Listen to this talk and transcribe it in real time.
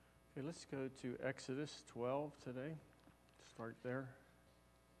Okay, let's go to Exodus 12 today. Start there.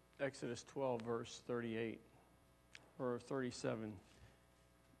 Exodus 12, verse 38, or 37.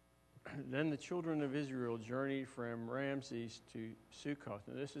 Then the children of Israel journeyed from Ramses to Succoth.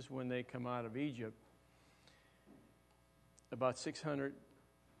 Now, this is when they come out of Egypt. About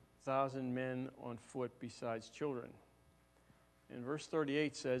 600,000 men on foot besides children. And verse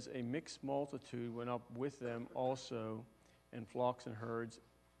 38 says, a mixed multitude went up with them also, and flocks and herds,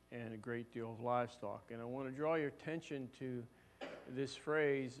 and a great deal of livestock. And I want to draw your attention to this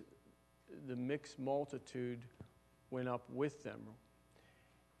phrase, the mixed multitude went up with them.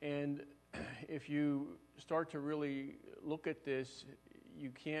 And if you start to really look at this,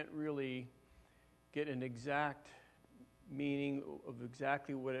 you can't really get an exact meaning of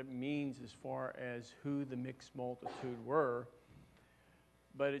exactly what it means as far as who the mixed multitude were.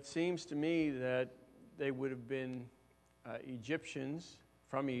 But it seems to me that they would have been Egyptians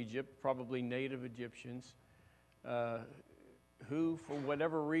from Egypt, probably native Egyptians, who, for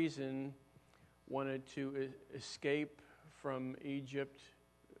whatever reason, wanted to escape from Egypt.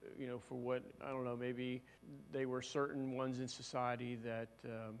 For what, I don't know, maybe they were certain ones in society that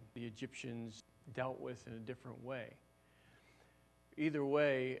the Egyptians dealt with in a different way. Either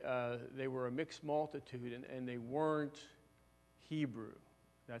way, they were a mixed multitude, and they weren't Hebrew.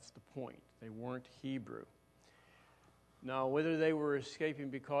 That's the point. They weren't Hebrew. Now, whether they were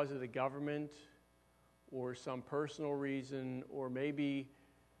escaping because of the government or some personal reason, or maybe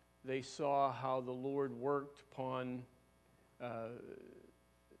they saw how the Lord worked upon,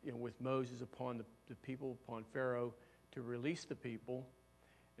 with Moses upon the people, upon Pharaoh, to release the people.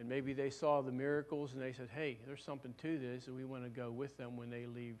 And maybe they saw the miracles and they said, hey, there's something to this, and we want to go with them when they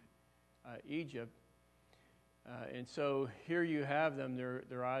leave Egypt. And so here you have them.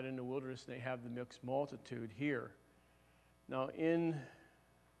 They're out in the wilderness, and they have the mixed multitude here. Now, in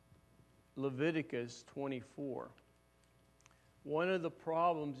Leviticus 24, one of the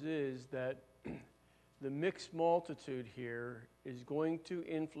problems is that the mixed multitude here is going to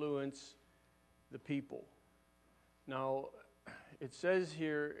influence the people. Now, it says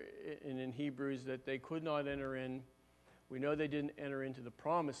here in Hebrews that they could not enter in. We know they didn't enter into the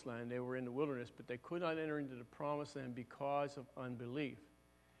promised land. They were in the wilderness, but they could not enter into the promised land because of unbelief.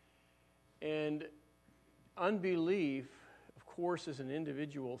 And unbelief, of course, is an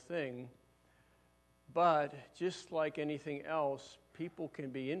individual thing, but just like anything else, people can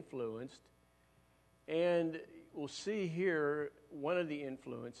be influenced. And we'll see here one of the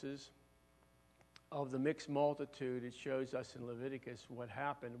influences of the mixed multitude. It shows us in Leviticus what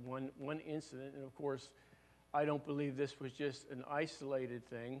happened, one incident. And of course, I don't believe this was just an isolated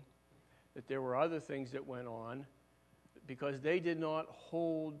thing, that there were other things that went on, because they did not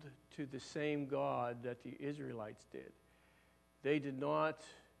hold to the same God that the Israelites did. They did not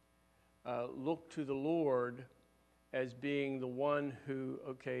look to the Lord as being the one who,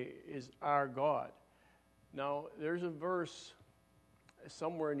 is our God. Now, there's a verse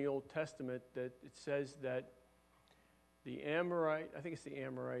somewhere in the Old Testament that it says that the Amorite, I think it's the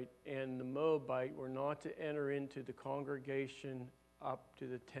Amorite, and the Moabite were not to enter into the congregation up to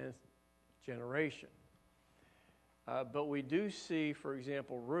the 10th generation. But we do see, for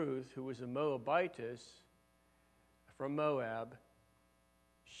example, Ruth, who was a Moabitess from Moab.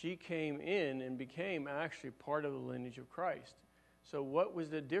 She came in and became actually part of the lineage of Christ. So what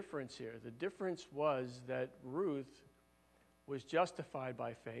was the difference here? The difference was that Ruth was justified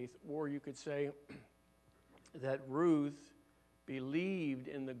by faith, or you could say that Ruth believed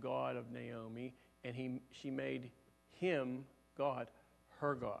in the God of Naomi, and she made him, God,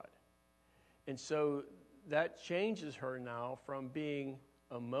 her God. And so that changes her now from being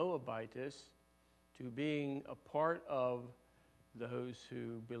a Moabitess to being a part of those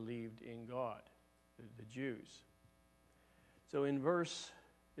who believed in God, the Jews. So in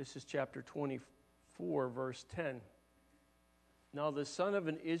this is chapter 24, verse 10. Now the son of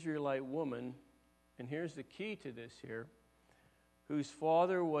an Israelite woman, and here's the key to this here, whose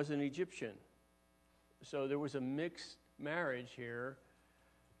father was an Egyptian. So there was a mixed marriage here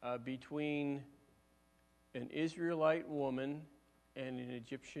between an Israelite woman and an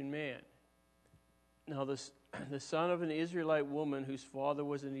Egyptian man. Now the son of an Israelite woman whose father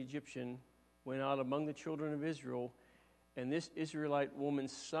was an Egyptian went out among the children of Israel, and this Israelite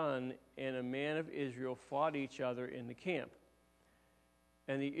woman's son and a man of Israel fought each other in the camp.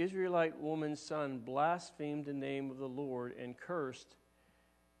 And the Israelite woman's son blasphemed the name of the Lord and cursed.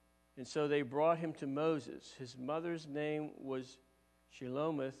 And so they brought him to Moses. His mother's name was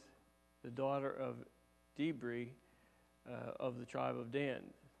Shelomith, the daughter of Dibri of the tribe of Dan.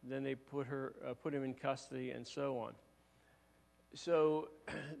 Then they put him in custody and so on. So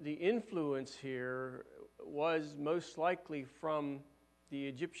the influence here was most likely from the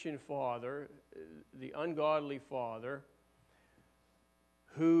Egyptian father, the ungodly father,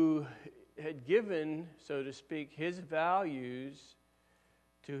 who had given, so to speak, his values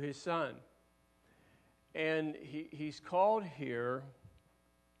to his son. And he's called here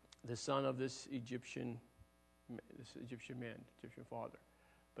the son of this Egyptian man, Egyptian father.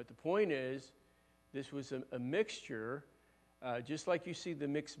 But the point is, this was a mixture, just like you see the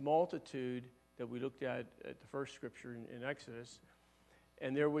mixed multitude that we looked at the first scripture in Exodus.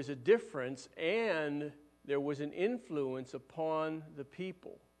 And there was a difference, and there was an influence upon the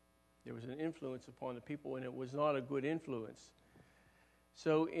people. There was an influence upon the people, and it was not a good influence.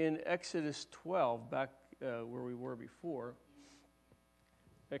 So in Exodus 12, back where we were before,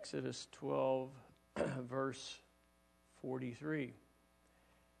 Exodus 12, verse 43.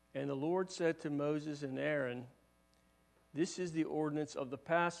 And the Lord said to Moses and Aaron, "This is the ordinance of the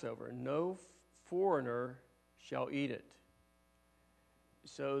Passover. No foreigner shall eat it."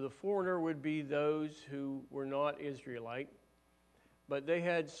 So the foreigner would be those who were not Israelite, but they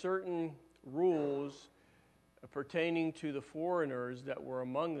had certain rules pertaining to the foreigners that were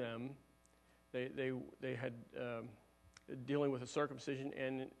among them. They had dealing with the circumcision,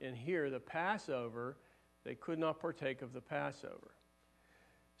 and here the Passover, they could not partake of the Passover.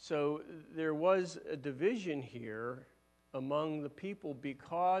 So there was a division here among the people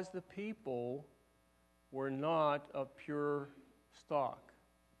because the people were not of pure stock.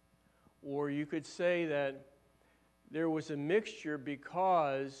 Or you could say that there was a mixture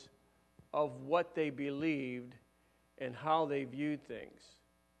because of what they believed and how they viewed things.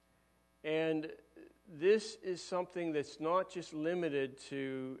 And this is something that's not just limited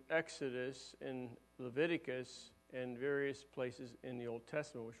to Exodus and Leviticus and various places in the Old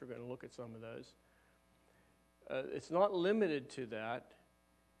Testament, which we're going to look at some of those. It's not limited to that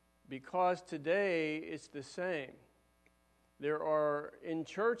because today it's the same. There are in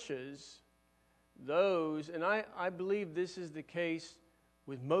churches those, and I believe this is the case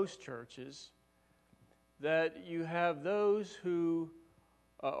with most churches, that you have those who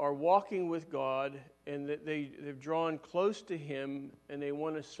are walking with God and that they've drawn close to Him and they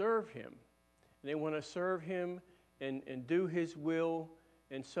want to serve Him. And they want to serve Him and do His will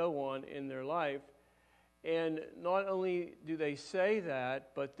and so on in their life. And not only do they say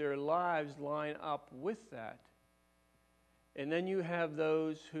that, but their lives line up with that. And then you have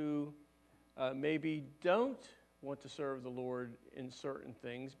those who maybe don't want to serve the Lord in certain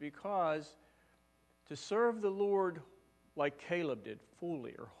things because to serve the Lord like Caleb did,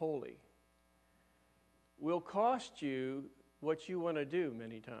 fully or wholly, will cost you what you want to do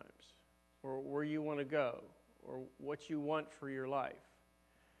many times, or where you want to go, or what you want for your life.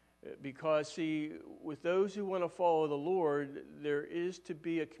 Because, see, with those who want to follow the Lord, there is to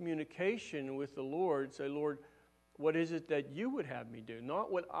be a communication with the Lord. Say, Lord, what is it that you would have me do?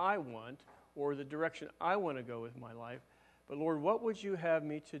 Not what I want or the direction I want to go with my life, but Lord, what would you have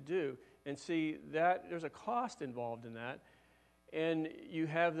me to do? And see, that there's a cost involved in that. And you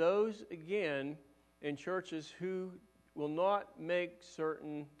have those, again, in churches who will not make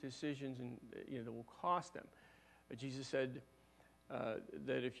certain decisions and that will cost them. But Jesus said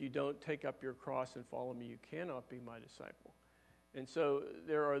that if you don't take up your cross and follow me, you cannot be my disciple. And so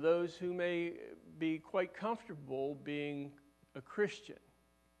there are those who may be quite comfortable being a Christian.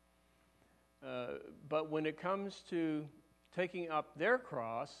 But when it comes to taking up their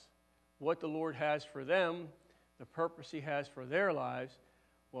cross, what the Lord has for them, the purpose He has for their lives,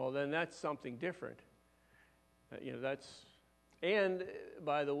 well, then that's something different. And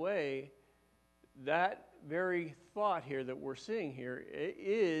by the way, that very thought here that we're seeing here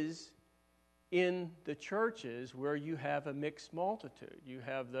is in the churches where you have a mixed multitude. You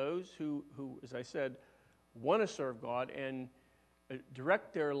have those who as I said, want to serve God and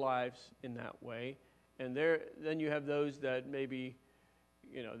direct their lives in that way. And then you have those that maybe,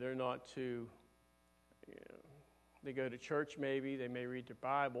 they're not too, they go to church maybe, they may read the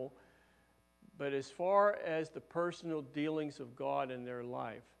Bible. But as far as the personal dealings of God in their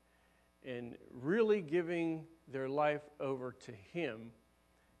life and really giving their life over to Him,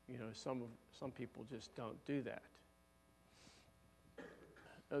 some people just don't do that.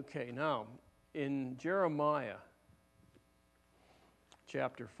 Okay, now, in Jeremiah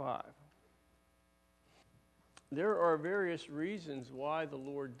chapter 5, there are various reasons why the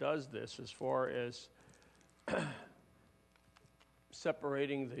Lord does this as far as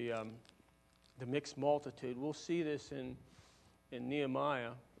separating the mixed multitude. We'll see this in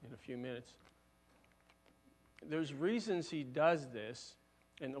Nehemiah in a few minutes. There's reasons He does this,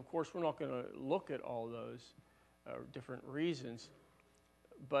 and of course we're not going to look at all those, different reasons.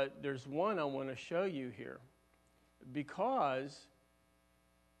 But there's one I want to show you here. Because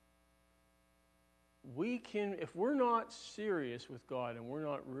we can, if we're not serious with God and we're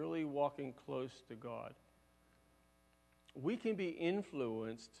not really walking close to God, we can be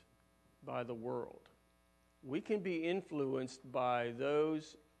influenced by the world. We can be influenced by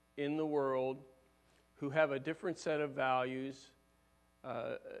those in the world who have a different set of values,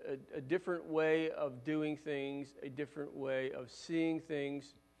 a different way of doing things, a different way of seeing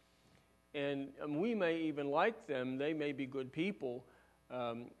things. And we may even like them. They may be good people.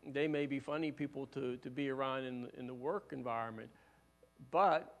 They may be funny people to be around in the work environment.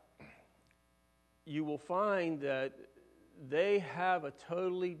 But you will find that they have a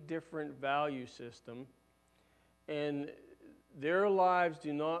totally different value system, and their lives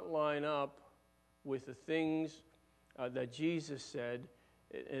do not line up with the things that Jesus said,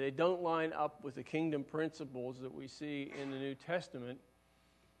 and they don't line up with the kingdom principles that we see in the New Testament.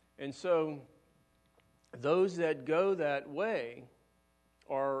 And so those that go that way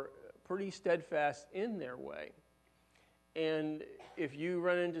are pretty steadfast in their way. And if you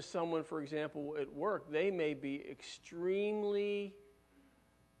run into someone, for example, at work, they may be extremely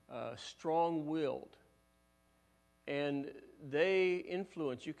strong-willed. And they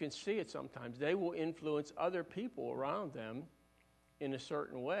influence, you can see it sometimes, they will influence other people around them in a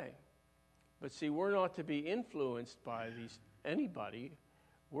certain way. But see, we're not to be influenced by anybody.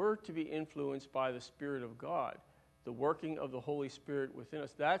 We're to be influenced by the Spirit of God, the working of the Holy Spirit within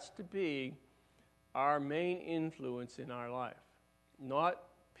us. That's to be our main influence in our life. Not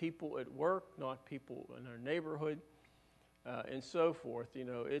people at work, not people in our neighborhood, and so forth. You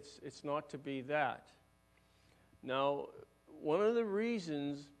know, it's not to be that. Now, one of the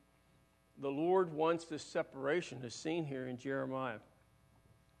reasons the Lord wants this separation is seen here in Jeremiah.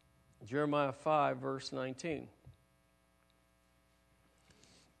 Jeremiah 5, verse 19.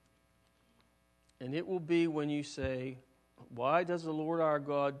 And it will be when you say, why does the Lord our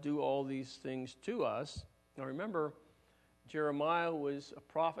God do all these things to us? Now remember, Jeremiah was a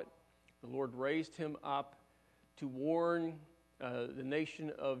prophet. The Lord raised him up to warn the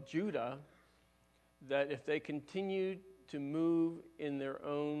nation of Judah that if they continued to move in their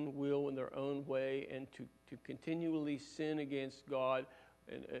own will, in their own way, and to continually sin against God,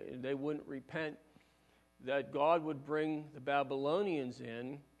 and they wouldn't repent, that God would bring the Babylonians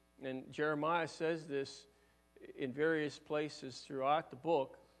in. And Jeremiah says this in various places throughout the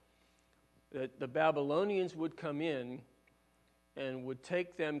book, that the Babylonians would come in and would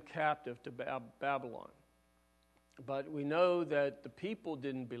take them captive to Babylon. But we know that the people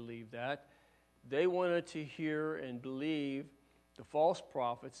didn't believe that. They wanted to hear and believe the false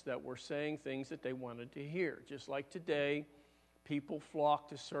prophets that were saying things that they wanted to hear. Just like today, people flock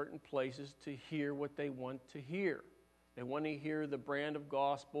to certain places to hear what they want to hear. They want to hear the brand of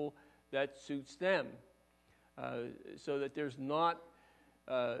gospel that suits them, so that there's not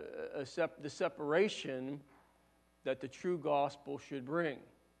the separation that the true gospel should bring.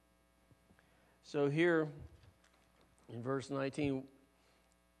 So here in verse 19,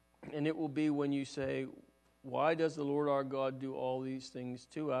 and it will be when you say, why does the Lord our God do all these things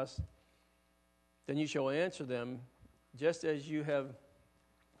to us? Then you shall answer them, just as you have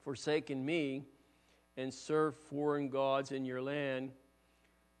forsaken me and served foreign gods in your land,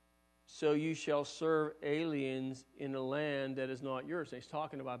 so you shall serve aliens in a land that is not yours. And he's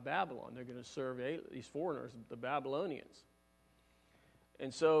talking about Babylon. They're going to serve these foreigners, the Babylonians.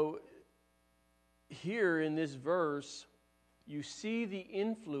 And so here in this verse, you see the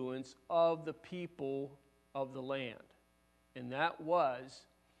influence of the people of the land. And that was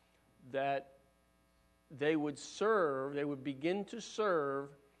that they would begin to serve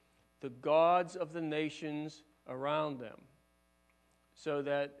the gods of the nations around them. So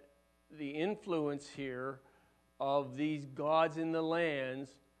that the influence here of these gods in the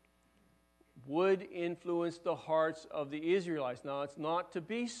lands would influence the hearts of the Israelites. Now, it's not to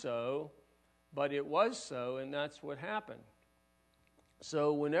be so, but it was so, and that's what happened.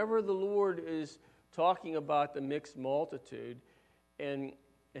 So whenever the Lord is talking about the mixed multitude, and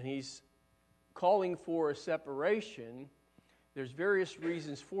he's calling for a separation, there's various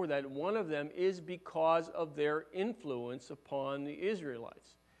reasons for that. One of them is because of their influence upon the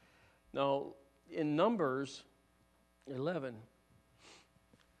Israelites. Now, in Numbers 11,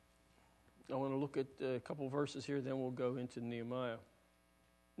 I want to look at a couple verses here, then we'll go into Nehemiah.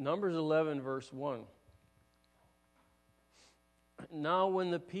 Numbers 11, verse 1. Now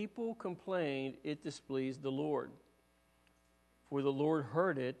when the people complained, it displeased the Lord. For the Lord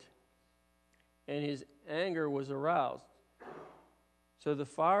heard it, and his anger was aroused. So the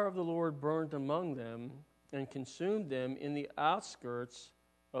fire of the Lord burned among them, and consumed them in the outskirts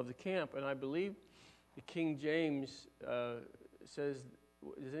of the camp. And I believe the King James says,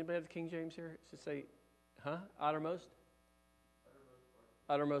 does anybody have the King James here? Does it say, outermost?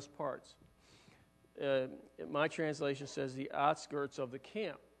 Outermost parts. My translation says the outskirts of the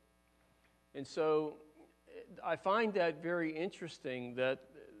camp. And so I find that very interesting that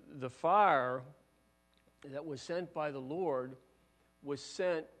the fire that was sent by the Lord was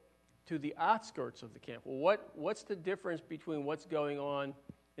sent to the outskirts of the camp. Well, what's the difference between what's going on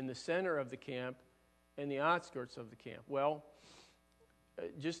in the center of the camp and the outskirts of the camp? Well,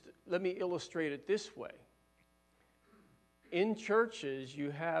 just let me illustrate it this way. In churches,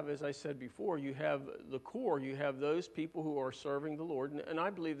 you have, as I said before, you have the core, you have those people who are serving the Lord, and I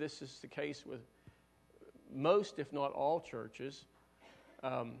believe this is the case with most, if not all, churches,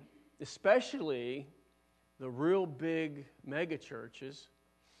 especially the real big mega churches.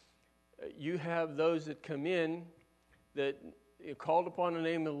 You have those that come in that called upon the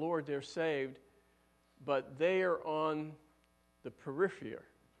name of the Lord, they're saved, but they are on the periphery.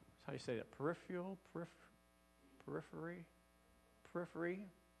 That's how you say that? Periphery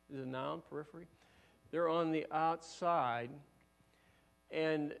is a noun, periphery. They're on the outside.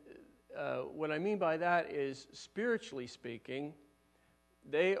 And what I mean by that is, spiritually speaking,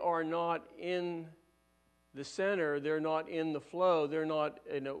 they are not in the center. They're not in the flow. They're not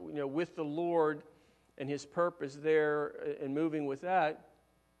with the Lord and His purpose there and moving with that.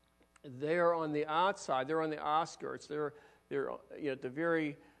 They're on the outside. They're on the outskirts. They're at the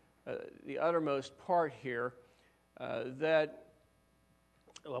very the uttermost part here.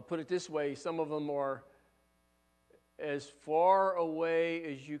 I'll put it this way: some of them are as far away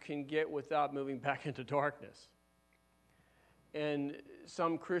as you can get without moving back into darkness. And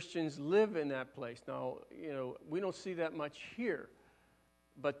some Christians live in that place. Now, we don't see that much here,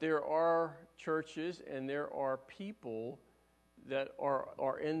 but there are churches and there are people that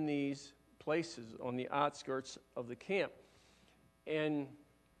are in these places on the outskirts of the camp. And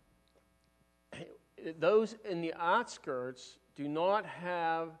those in the outskirts do not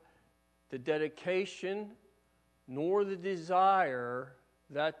have the dedication nor the desire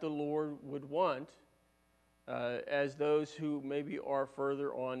that the Lord would want as those who maybe are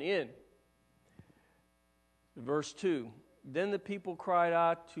further on in. Verse 2, then the people cried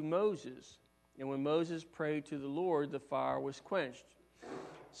out to Moses, and when Moses prayed to the Lord, the fire was quenched.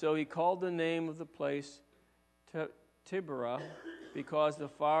 So he called the name of the place Taberah, because the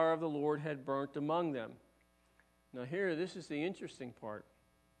fire of the Lord had burnt among them. Now here, this is the interesting part.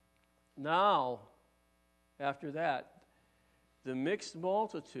 Now, after that, the mixed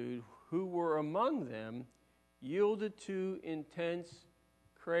multitude who were among them yielded to intense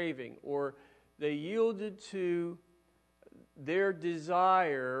craving, or they yielded to their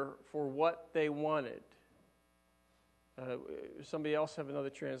desire for what they wanted. Somebody else have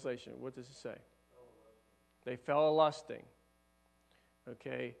another translation. What does it say? They fell a-lusting.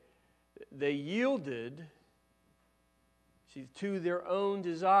 Okay. They yielded to their own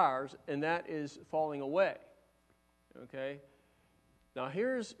desires, and that is falling away. Okay. Now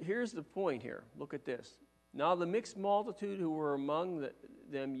here's the point here. Look at this. Now the mixed multitude who were among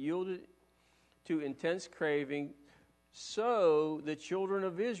them yielded to intense craving, so the children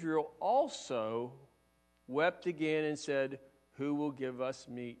of Israel also wept again and said, "Who will give us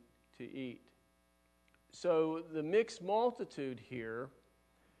meat to eat?" So the mixed multitude here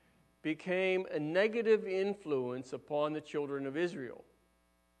became a negative influence upon the children of Israel,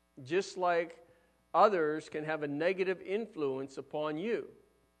 just like others can have a negative influence upon you.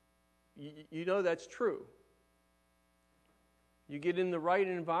 You know that's true. You get in the right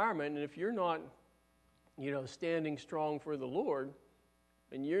environment, and if you're not, standing strong for the Lord,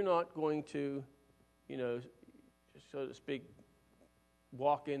 and you're not going to, so to speak,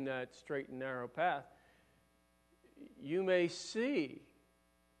 walk in that straight and narrow path, you may see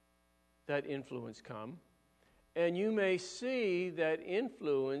that influence come, and you may see that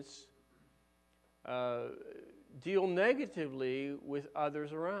influence deal negatively with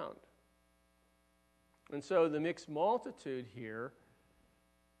others around. And so the mixed multitude here,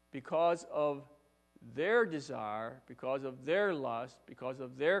 because of their desire, because of their lust, because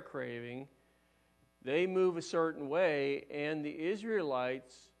of their craving, they move a certain way, and the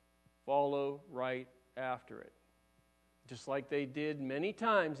Israelites follow right after it. Just like they did many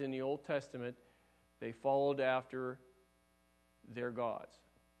times in the Old Testament, they followed after their gods.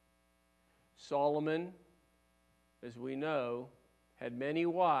 Solomon, as we know, had many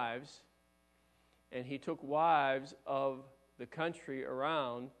wives, and he took wives of the country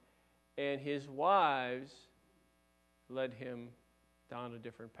around, and his wives led him down a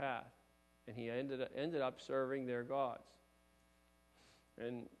different path. And he ended up serving their gods.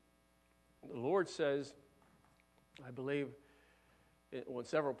 And the Lord says, I believe, in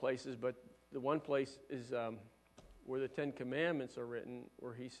several places, but the one place is where the Ten Commandments are written,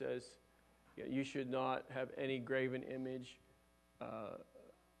 where he says, you should not have any graven image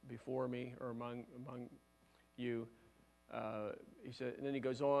before me or among you. He said, and then he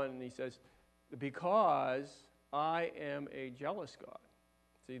goes on and he says, because I am a jealous God.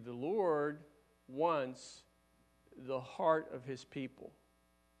 See, the Lord wants the heart of his people.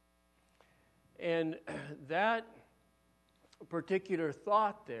 And that particular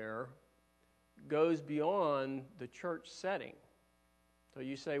thought there goes beyond the church setting. So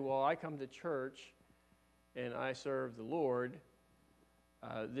you say, well, I come to church and I serve the Lord.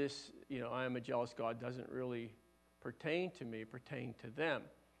 This, I am a jealous God doesn't really pertain to me, pertain to them.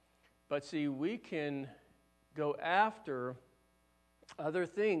 But see, we can go after other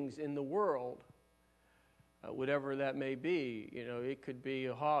things in the world, whatever that may be. It could be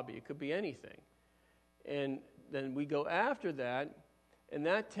a hobby, it could be anything. And then we go after that, and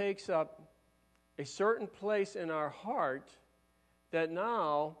that takes up a certain place in our heart that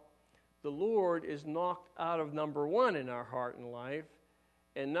now the Lord is knocked out of number one in our heart and life,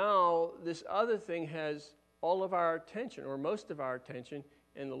 and now this other thing has all of our attention, or most of our attention,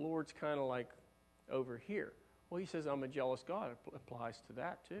 and the Lord's kind of like over here. Well, he says, I'm a jealous God. It applies to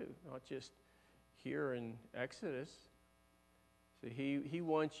that too, not just here in Exodus. So he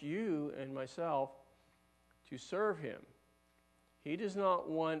wants you and myself to serve him. He does not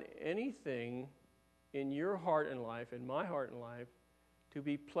want anything in your heart and life, in my heart and life, to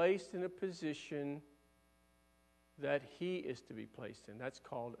be placed in a position that he is to be placed in. That's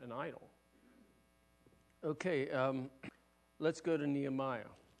called an idol. Okay, let's go to Nehemiah.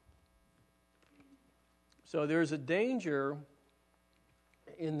 So there's a danger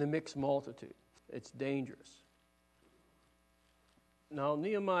in the mixed multitude. It's dangerous. Now,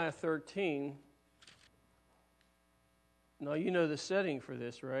 Nehemiah 13, now you know the setting for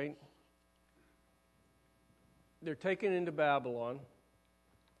this, right? They're taken into Babylon,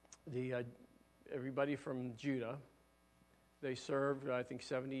 everybody from Judah. They served, I think,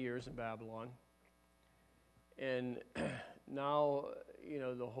 70 years in Babylon. And now,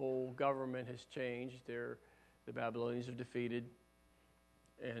 the whole government has changed. The Babylonians are defeated.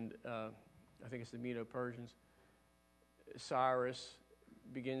 And I think it's the Medo-Persians. Cyrus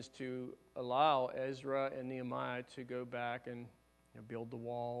begins to allow Ezra and Nehemiah to go back and build the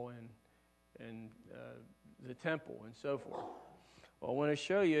wall and the temple and so forth. Well, I want to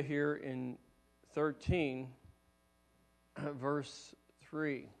show you here in 13, verse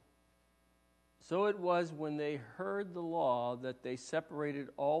 3. So it was when they heard the law that they separated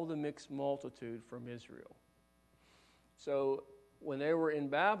all the mixed multitude from Israel. So when they were in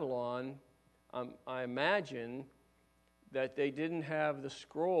Babylon, I imagine that they didn't have the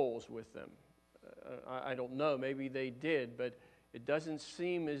scrolls with them. I don't know, maybe they did, but it doesn't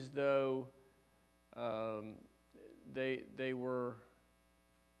seem as though they were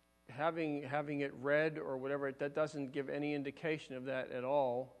having it read or whatever. That doesn't give any indication of that at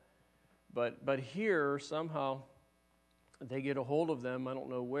all. But here, somehow, they get a hold of them, I don't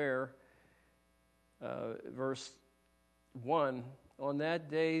know where. Verse 1, on that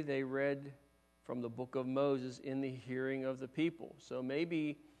day they read from the book of Moses in the hearing of the people. So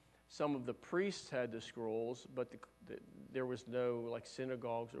maybe some of the priests had the scrolls, but there was no like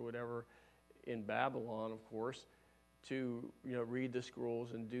synagogues or whatever in Babylon, of course, to read the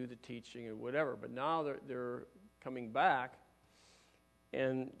scrolls and do the teaching and whatever. But now they're coming back,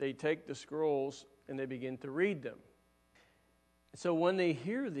 and they take the scrolls and they begin to read them. So when they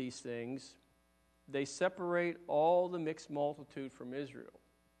hear these things, they separate all the mixed multitude from Israel.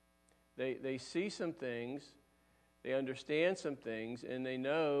 They see some things, they understand some things, and they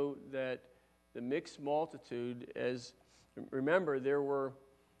know that the mixed multitude, remember,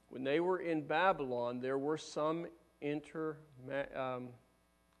 when they were in Babylon, there were some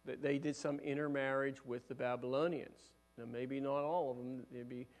they did some intermarriage with the Babylonians. Now, maybe not all of them.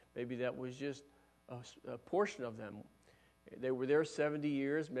 Maybe that was just a portion of them. They were there 70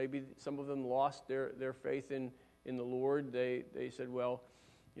 years. Maybe some of them lost their faith in the Lord. They said, well,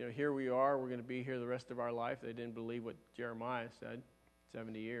 here we are. We're going to be here the rest of our life. They didn't believe what Jeremiah said,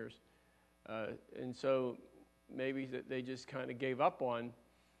 70 years. And so maybe they just kind of gave up on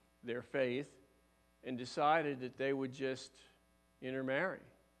their faith and decided that they would just intermarry.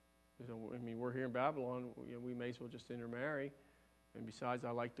 So, we're here in Babylon. We may as well just intermarry. And besides,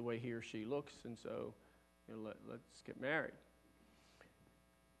 I like the way he or she looks, and so let's get married.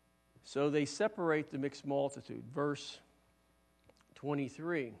 So they separate the mixed multitude. Verse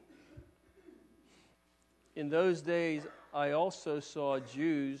 23. In those days, I also saw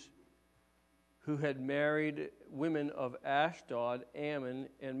Jews who had married women of Ashdod, Ammon,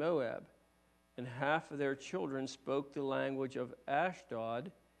 and Moab, and half of their children spoke the language of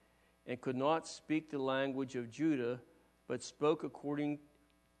Ashdod and could not speak the language of Judah, but spoke according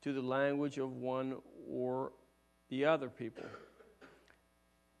to the language of one or the other people.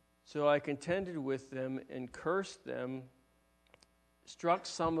 So I contended with them and cursed them, struck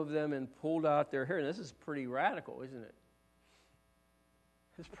some of them, and pulled out their hair. And this is pretty radical, isn't it?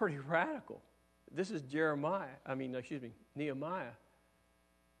 It's pretty radical. This is Nehemiah.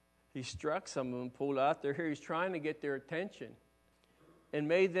 He struck some of them, pulled out their hair. He's trying to get their attention, and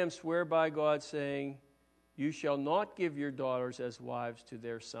made them swear by God, saying, "You shall not give your daughters as wives to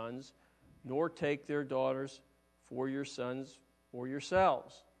their sons, nor take their daughters for your sons or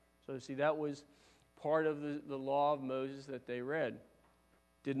yourselves." So see, that was part of the law of Moses that they read.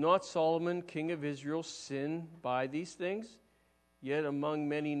 Did not Solomon, king of Israel, sin by these things? Yet among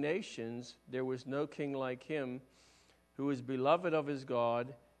many nations there was no king like him, who was beloved of his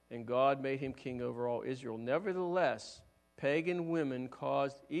God, and God made him king over all Israel. Nevertheless, pagan women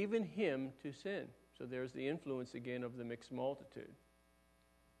caused even him to sin. So there's the influence again of the mixed multitude.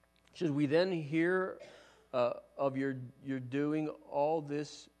 Should we then hear of your doing all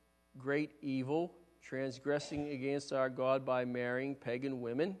this great evil, transgressing against our God by marrying pagan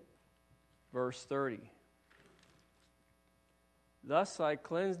women? Verse 30. Thus I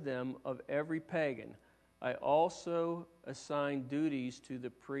cleansed them of every pagan. I also assigned duties to the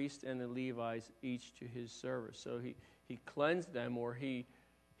priest and the Levites, each to his service. So he cleansed them, or he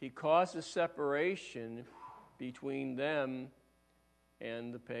caused a separation between them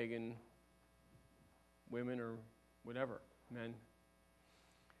and the pagan women or whatever, men.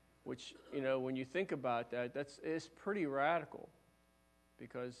 Which, when you think about that, it's pretty radical,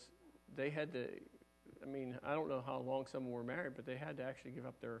 because they had to, I don't know how long some were married, but they had to actually give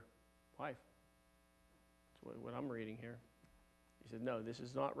up their wife. That's what I'm reading here. He said, no, this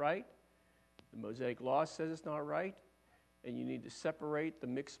is not right. The Mosaic Law says it's not right, and you need to separate the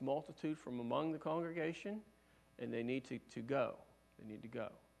mixed multitude from among the congregation, and they need to go. They need to go.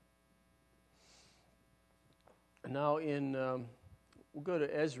 Now we'll go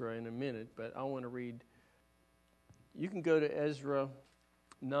to Ezra in a minute, but I want to read. You can go to Ezra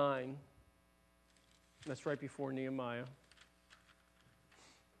 9. That's right before Nehemiah.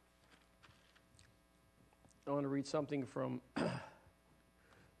 I want to read something from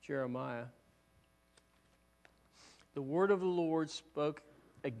Jeremiah. The word of the Lord spoke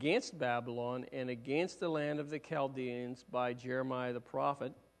against Babylon and against the land of the Chaldeans by Jeremiah the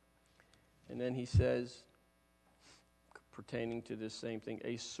prophet. And then he says, pertaining to this same thing,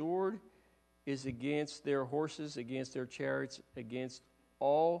 a sword is against their horses, against their chariots, against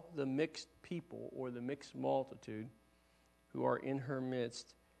all the mixed people, or the mixed multitude, who are in her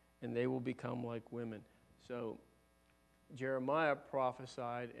midst, and they will become like women. So Jeremiah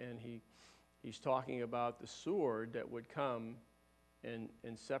prophesied, and he's talking about the sword that would come and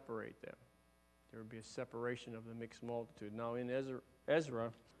separate them. There would be a separation of the mixed multitude. Now in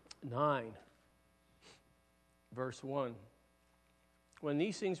Ezra 9, verse 1, when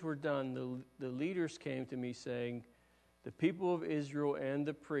these things were done, the leaders came to me, saying, the people of Israel and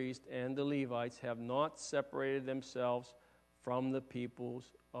the priests and the Levites have not separated themselves from the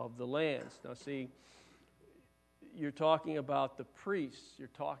peoples of the lands. Now see, you're talking about the priests, you're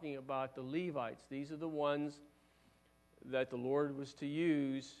talking about the Levites. These are the ones that the Lord was to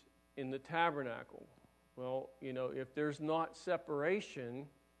use in the tabernacle. Well, if there's not separation,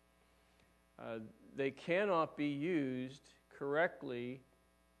 they cannot be used correctly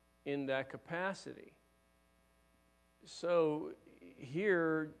in that capacity. So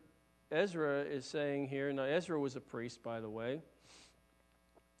here, Ezra is saying here, now Ezra was a priest, by the way,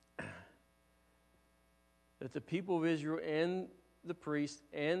 that the people of Israel and the priests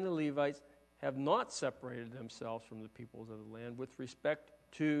and the Levites have not separated themselves from the peoples of the land with respect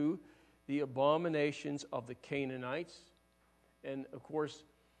to the abominations of the Canaanites. And of course,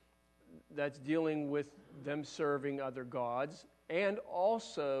 that's dealing with them serving other gods, and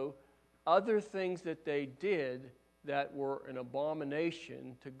also other things that they did that were an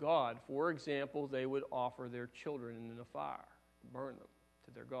abomination to God. For example, they would offer their children in the fire, burn them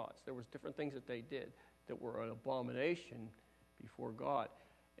to their gods. There was different things that they did that were an abomination before God.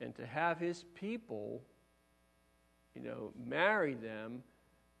 And to have his people, marry them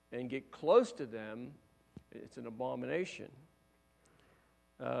and get close to them, it's an abomination.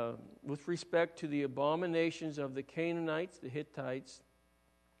 With respect to the abominations of the Canaanites, the Hittites,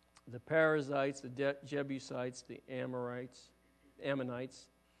 the Perizzites, the Jebusites, the Ammonites,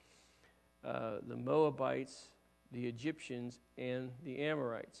 the Moabites, the Egyptians, and the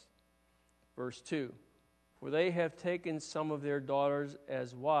Amorites. Verse 2, for they have taken some of their daughters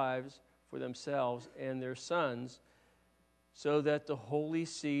as wives for themselves and their sons, so that the holy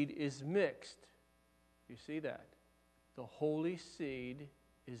seed is mixed. You see that? The holy seed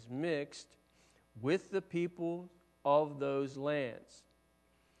is mixed with the people of those lands.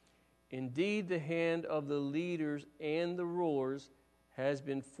 Indeed, the hand of the leaders and the rulers has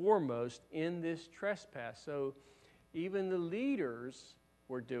been foremost in this trespass. So even the leaders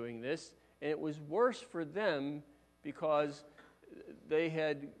were doing this, and it was worse for them because they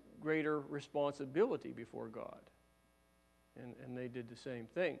had greater responsibility before God. And they did the same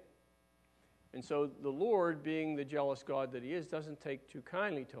thing. And so the Lord, being the jealous God that He is, doesn't take too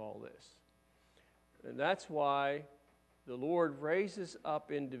kindly to all this. And that's why the Lord raises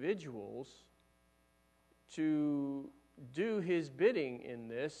up individuals to do His bidding in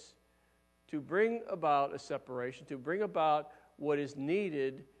this, to bring about a separation, to bring about what is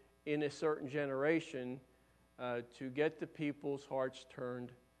needed in a certain generation to get the people's hearts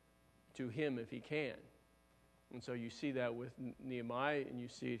turned to Him if He can. And so you see that with Nehemiah, and you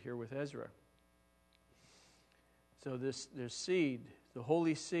see it here with Ezra. So this seed, the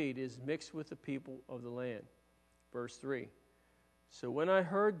holy seed, is mixed with the people of the land. Verse 3. So when I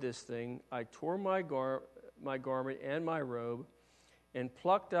heard this thing, I tore my garment and my robe, and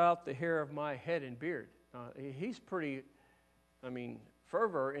plucked out the hair of my head and beard. He's pretty,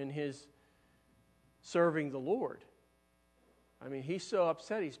 fervor in his serving the Lord. He's so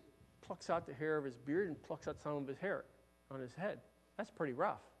upset, he plucks out the hair of his beard and plucks out some of his hair on his head. That's pretty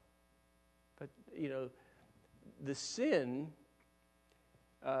rough. But, the sin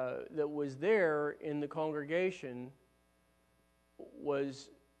that was there in the congregation was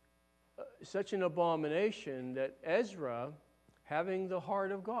such an abomination that Ezra, having the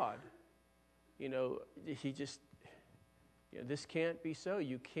heart of God, he just, this can't be so.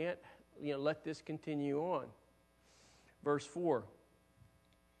 You can't, let this continue on. Verse 4.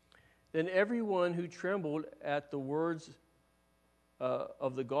 Then everyone who trembled at the words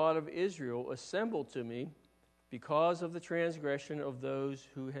of the God of Israel assembled to me because of the transgression of those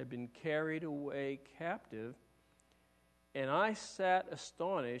who had been carried away captive, and I sat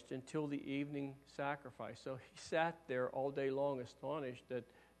astonished until the evening sacrifice. So he sat there all day long astonished that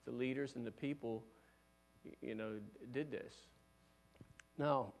the leaders and the people, did this.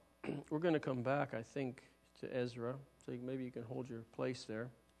 Now, we're going to come back, I think, to Ezra, so maybe you can hold your place there.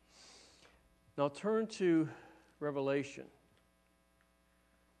 Now turn to Revelation.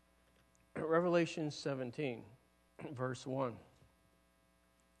 Revelation 17, verse 1.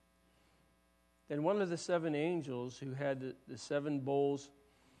 Then one of the seven angels who had the seven bowls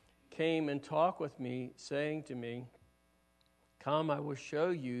came and talked with me, saying to me, Come, I will show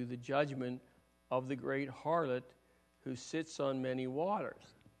you the judgment of the great harlot who sits on many waters.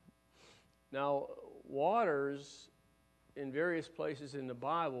 Now, waters in various places in the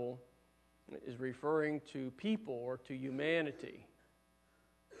Bible is referring to people or to humanity.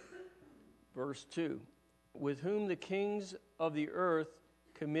 Verse 2, with whom the kings of the earth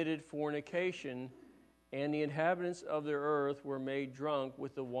committed fornication, and the inhabitants of the earth were made drunk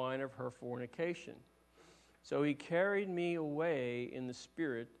with the wine of her fornication. So he carried me away in the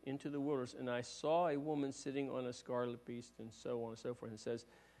spirit into the wilderness, and I saw a woman sitting on a scarlet beast, and so on and so forth. And it says,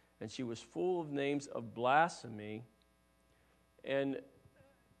 and she was full of names of blasphemy. And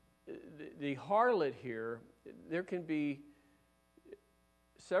the harlot here, there can be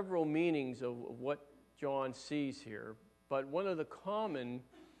several meanings of what John sees here, but one of the common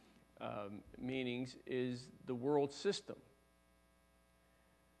meanings is the world system.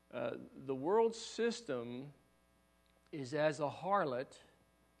 The world system is as a harlot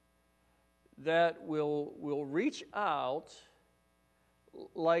that will reach out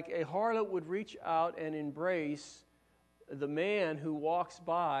like a harlot would reach out and embrace the man who walks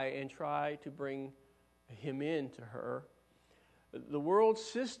by and try to bring him in to her. The world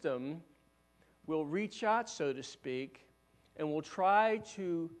system will reach out, so to speak, and will try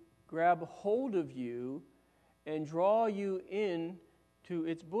to grab hold of you and draw you in to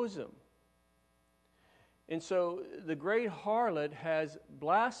its bosom. And so the great harlot has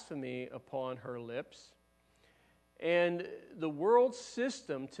blasphemy upon her lips, and the world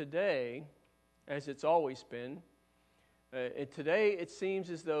system today, as it's always been, today it seems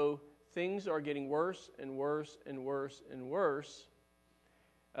as though things are getting worse and worse and worse and worse,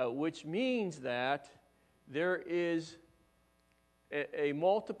 which means that there is a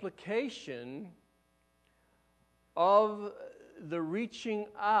multiplication of the reaching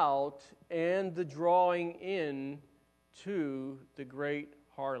out and the drawing in to the great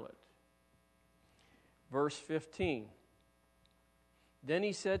harlot. verse 15. Then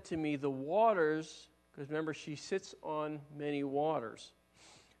he said to me, the waters, because remember she sits on many waters,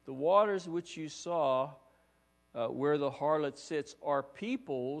 the waters which you saw where the harlot sits are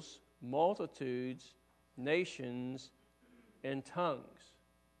peoples, multitudes, nations, and tongues.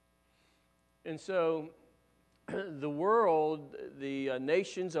 And so the world, the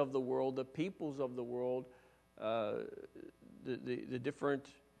nations of the world, the peoples of the world, the different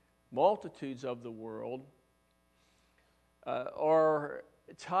multitudes of the world are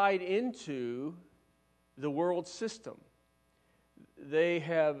tied into the world system. They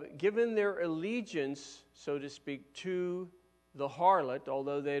have given their allegiance, so to speak, to the harlot,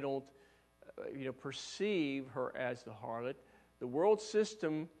 although they don't perceive her as the harlot. The world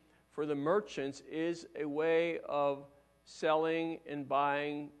system for the merchants is a way of selling and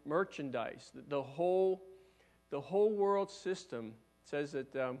buying merchandise. The whole world system says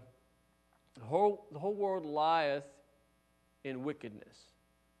that the whole world lieth in wickedness.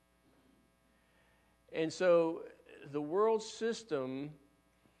 And so the world system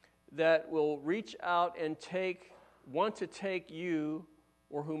that will reach out and want to take you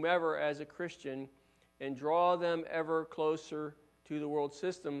or whomever as a Christian and draw them ever closer to the world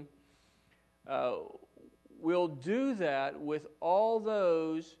system will do that with all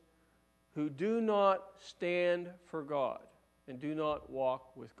those who do not stand for God and do not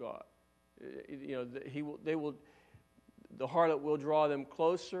walk with God. The harlot will draw them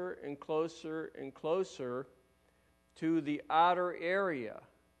closer and closer and closer to the outer area,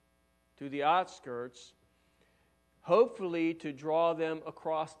 to the outskirts, hopefully to draw them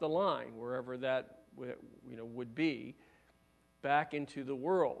across the line, wherever that would be, back into the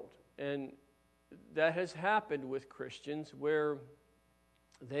world. And that has happened with Christians where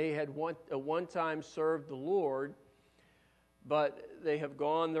they had one time served the Lord, but they have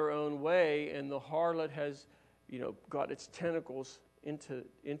gone their own way, and the harlot has got its tentacles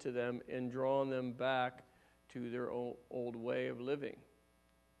into them and drawn them back to their old way of living,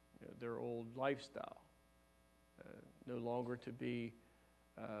 their old lifestyle, no longer to be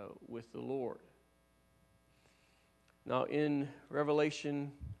with the Lord. Now in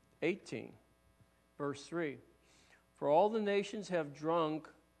Revelation 18, verse 3, for all the nations have drunk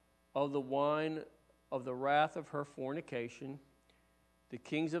of the wine of the wrath of her fornication. The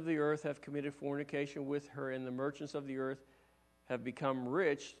kings of the earth have committed fornication with her, and the merchants of the earth have become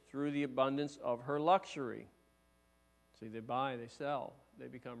rich through the abundance of her luxury. See, they buy, they sell, they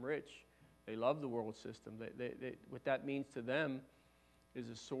become rich. They love the world system. What that means to them is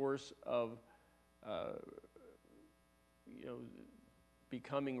a source of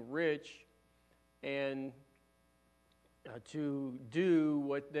becoming rich and to do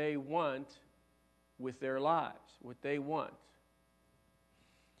what they want with their lives, what they want.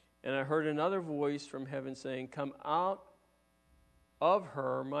 And I heard another voice from heaven saying, come out of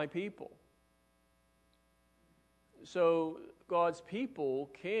her, my people. So God's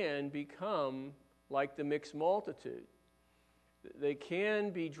people can become like the mixed multitude. They can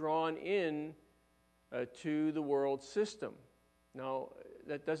be drawn in to the world system. Now,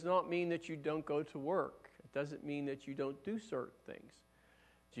 that does not mean that you don't go to work. It doesn't mean that you don't do certain things.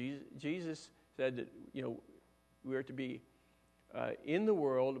 Jesus said that we are to be in the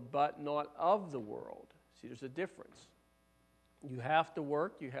world, but not of the world. See, there's a difference. You have to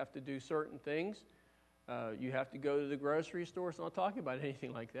work. You have to do certain things. You have to go to the grocery store. It's not talking about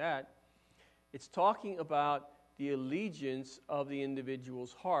anything like that. It's talking about the allegiance of the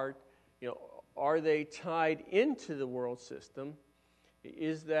individual's heart. Are they tied into the world system?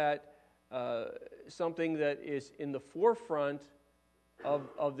 Is that something that is in the forefront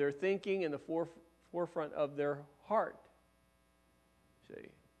of their thinking and the forefront of their heart? See?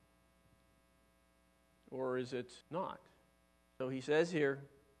 Or is it not? So he says here,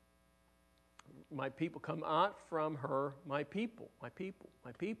 my people, come out from her, my people, my people,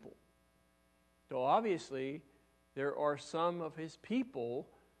 my people. So obviously, there are some of his people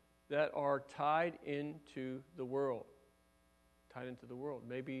that are tied into the world. Tied into the world.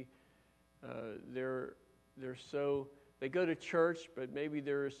 Maybe they're so, they go to church, but maybe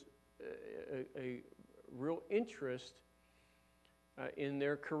there's a real interest in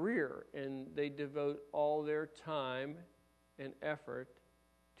their career, and they devote all their time and effort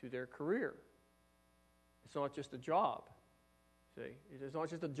to their career. It's not just a job. See, it's not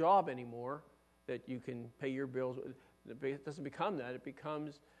just a job anymore that you can pay your bills with. It doesn't become that. It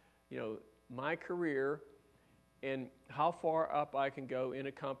becomes, my career and how far up I can go in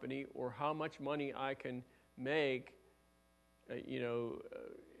a company, or how much money I can make,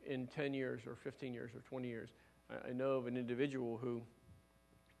 in 10 years or 15 years or 20 years. I know of an individual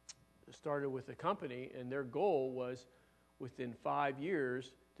started with a company, and their goal was within 5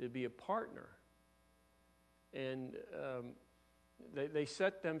 years to be a partner. And they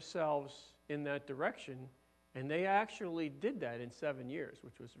set themselves in that direction, and they actually did that in 7 years,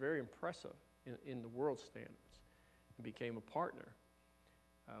 which was very impressive in the world standards, and became a partner,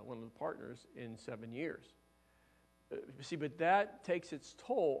 one of the partners in 7 years. See, but that takes its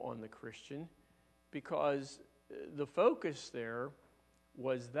toll on the Christian, because the focus there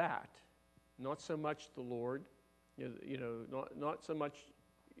was that, not so much the Lord, not so much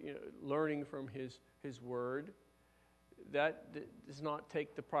learning from His Word. That does not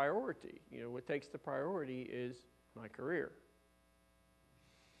take the priority. What takes the priority is my career.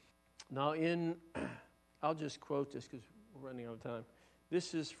 Now, I'll just quote this because we're running out of time.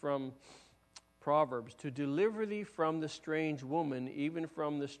 This is from Proverbs. To deliver thee from the strange woman, even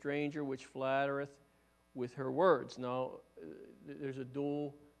from the stranger which flattereth with her words. Now, there's a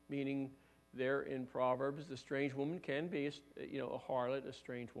dual meaning there in Proverbs. The strange woman can be, a harlot, a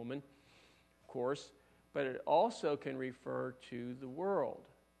strange woman, of course, but it also can refer to the world,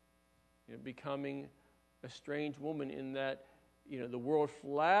 becoming a strange woman in that, the world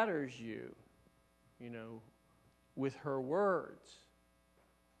flatters you, with her words,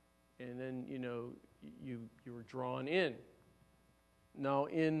 and then, you're drawn in. Now,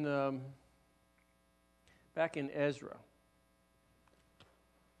 back in Ezra,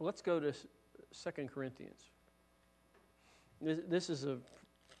 let's go to 2 Corinthians. This is a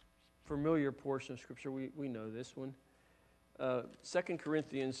familiar portion of Scripture. We know this one. 2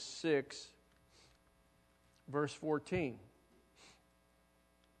 Corinthians 6, verse 14.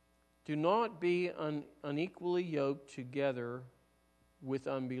 Do not be unequally yoked together with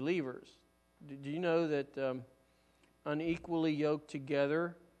unbelievers. Do you know that unequally yoked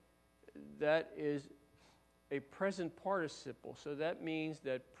together, that is a present participle. So that means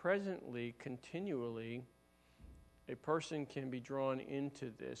that presently, continually, a person can be drawn into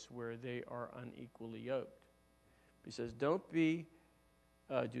this where they are unequally yoked. He says, do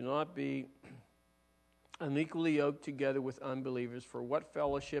not be unequally yoked together with unbelievers, for what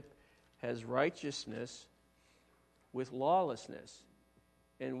fellowship has righteousness with lawlessness?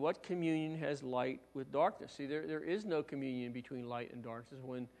 And what communion has light with darkness? See, there is no communion between light and darkness.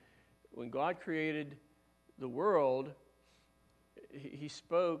 When God created the world, He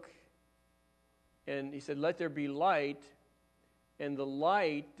spoke and He said, let there be light, and the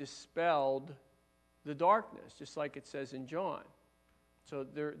light dispelled the darkness, just like it says in John. So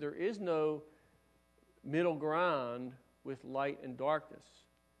there is no middle ground with light and darkness.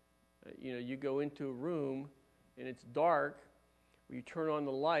 You go into a room and it's dark. When you turn on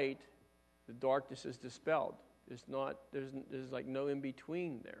the light, the darkness is dispelled. There's like no in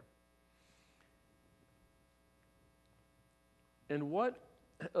between there. And what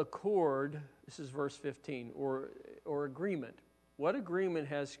accord, this is verse 15, or agreement. What agreement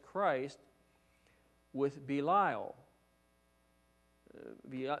has Christ with Belial?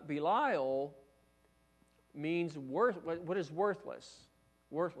 Belial means what is worthless?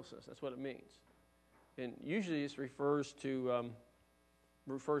 Worthlessness, that's what it means. And usually this refers to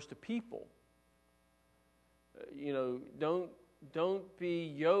people. Don't be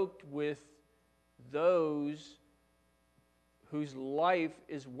yoked with those whose life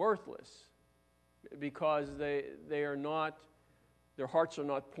is worthless because they are not, their hearts are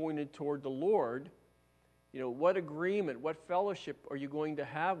not pointed toward the Lord. What agreement, what fellowship are you going to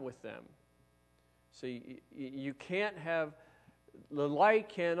have with them? See, you can't have, the light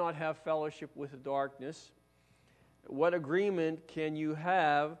cannot have fellowship with the darkness. What agreement can you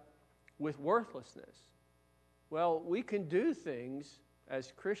have with worthlessness? Well, we can do things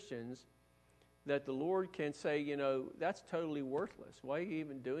as Christians that the Lord can say, that's totally worthless. Why are you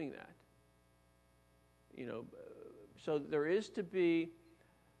even doing that? So there is to be,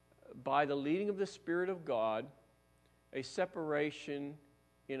 by the leading of the Spirit of God, a separation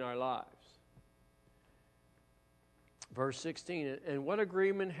in our lives. Verse 16, and what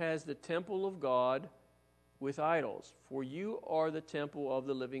agreement has the temple of God with idols? For you are the temple of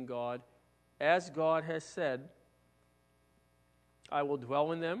the living God, as God has said, I will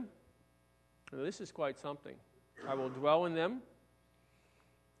dwell in them. Now, this is quite something. I will dwell in them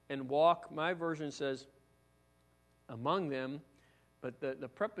and walk, my version says, among them, but the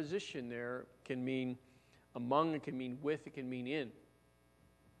preposition there can mean among, it can mean with, it can mean in,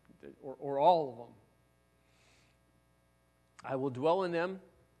 or all of them. I will dwell in them,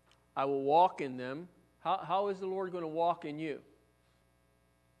 I will walk in them. How is the Lord going to walk in you?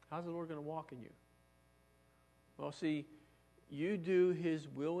 How's the Lord going to walk in you? Well, see, you do His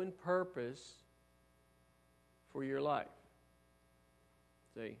will and purpose for your life.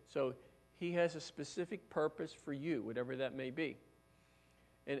 See? So he has a specific purpose for you, whatever that may be.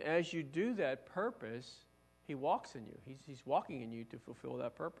 And as you do that purpose, he walks in you. He's walking in you to fulfill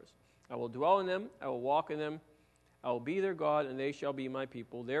that purpose. I will dwell in them. I will walk in them. I will be their God, and they shall be my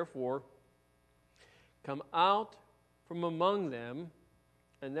people. Therefore, come out from among them,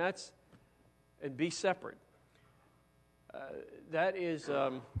 and be separate. That is,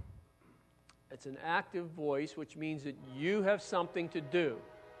 it's an active voice, which means that you have something to do.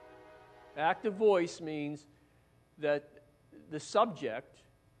 Active voice means that the subject,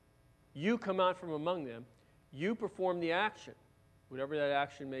 you come out from among them, you perform the action, whatever that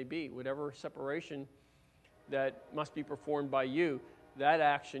action may be, whatever separation that must be performed by you, that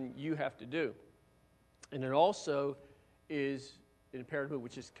action you have to do. And it also is an imperative,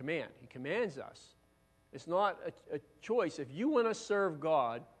 which is command. He commands us. It's not a choice. If you want to serve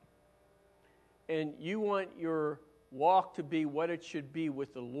God and you want your walk to be what it should be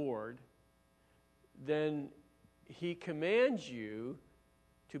with the Lord, then he commands you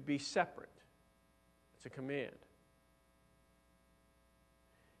to be separate. It's a command.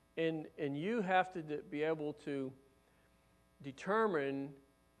 And you have to be able to determine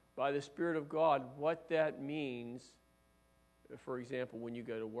by the Spirit of God what that means, for example, when you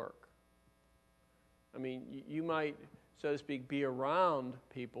go to work. I mean, you might, so to speak, be around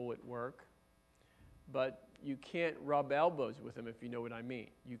people at work, but you can't rub elbows with them, if you know what I mean.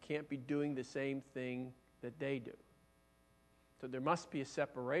 You can't be doing the same thing that they do. So there must be a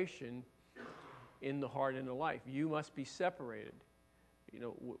separation in the heart and the life. You must be separated. You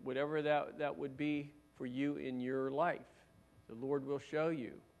know, whatever that would be for you in your life, the Lord will show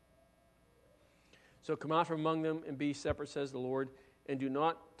you. So come out from among them and be separate, says the Lord, and do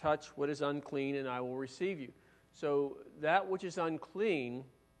not touch what is unclean, and I will receive you. So that which is unclean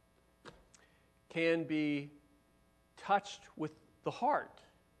can be touched with the heart.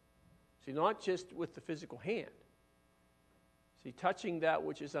 See, not just with the physical hand. See, touching that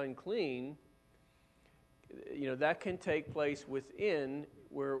which is unclean, you know, that can take place within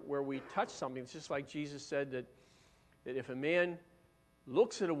where we touch something. It's just like Jesus said that if a man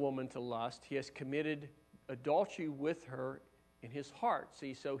looks at a woman to lust, he has committed adultery with her in his heart.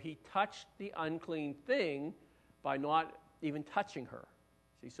 See, so he touched the unclean thing by not even touching her.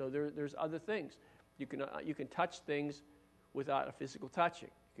 See, so there's other things. You can touch things without a physical touching.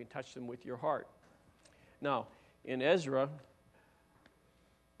 You can touch them with your heart. Now, in Ezra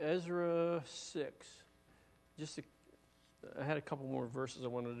 6, I had a couple more verses I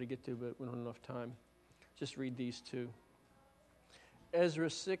wanted to get to, but we don't have enough time. Just read these two. Ezra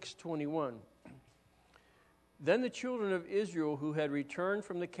 6:21. Then the children of Israel who had returned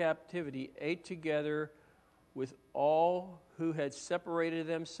from the captivity ate together with all who had separated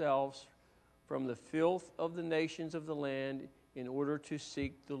themselves from the filth of the nations of the land in order to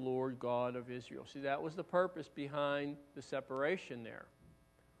seek the Lord God of Israel. See, that was the purpose behind the separation there.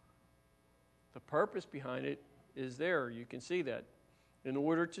 The purpose behind it is there. You can see that. In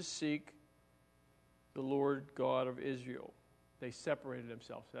order to seek the Lord God of Israel. They separated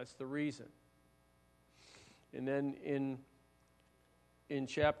themselves. That's the reason. And then in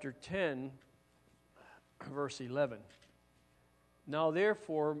chapter 10, verse 11. Now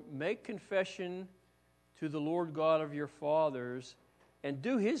therefore, make confession to the Lord God of your fathers and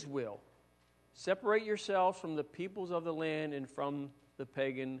do his will. Separate yourselves from the peoples of the land and from the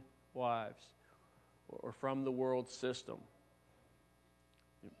pagan wives or from the world system.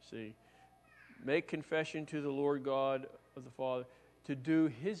 See, make confession to the Lord God of the Father to do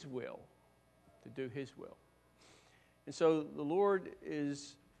his will. To do his will. And so the Lord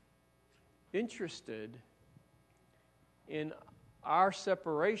is interested in our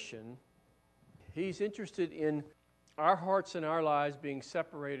separation. He's interested in our hearts and our lives being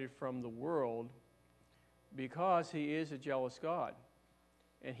separated from the world because he is a jealous God.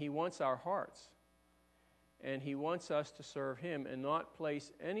 And he wants our hearts. And he wants us to serve him and not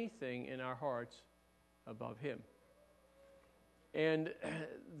place anything in our hearts above him. And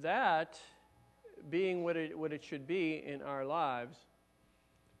that, being what it should be in our lives,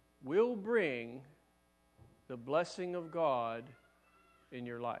 will bring the blessing of God in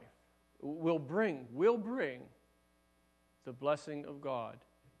your life. Will bring the blessing of God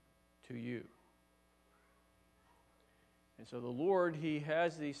to you. And so the Lord, he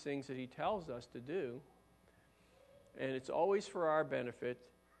has these things that he tells us to do, and it's always for our benefit.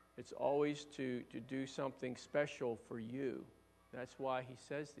 It's always to do something special for you. That's why he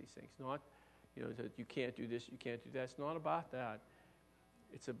says these things. Not, that you can't do this, you can't do that. It's not about that.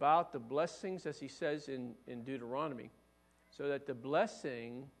 It's about the blessings, as he says in Deuteronomy, so that the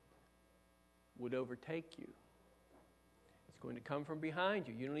blessing would overtake you. going to come from behind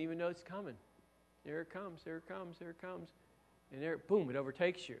you. You don't even know it's coming. There it comes, there it comes, there it comes. And there, boom, it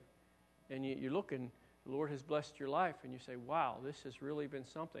overtakes you. And you're looking, the Lord has blessed your life, and you say, wow, this has really been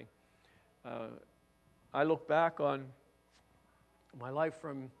something. I look back on my life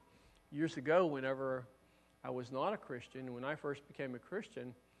from years ago whenever I was not a Christian. When I first became a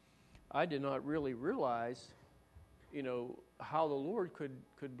Christian, I did not really realize, how the Lord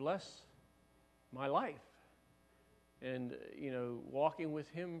could bless my life. And, walking with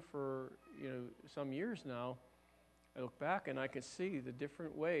Him for, some years now, I look back and I can see the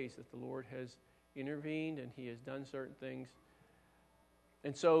different ways that the Lord has intervened and He has done certain things.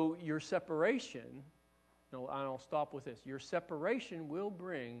 And so your separation, and I'll stop with this, your separation will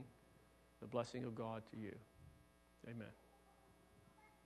bring the blessing of God to you. Amen.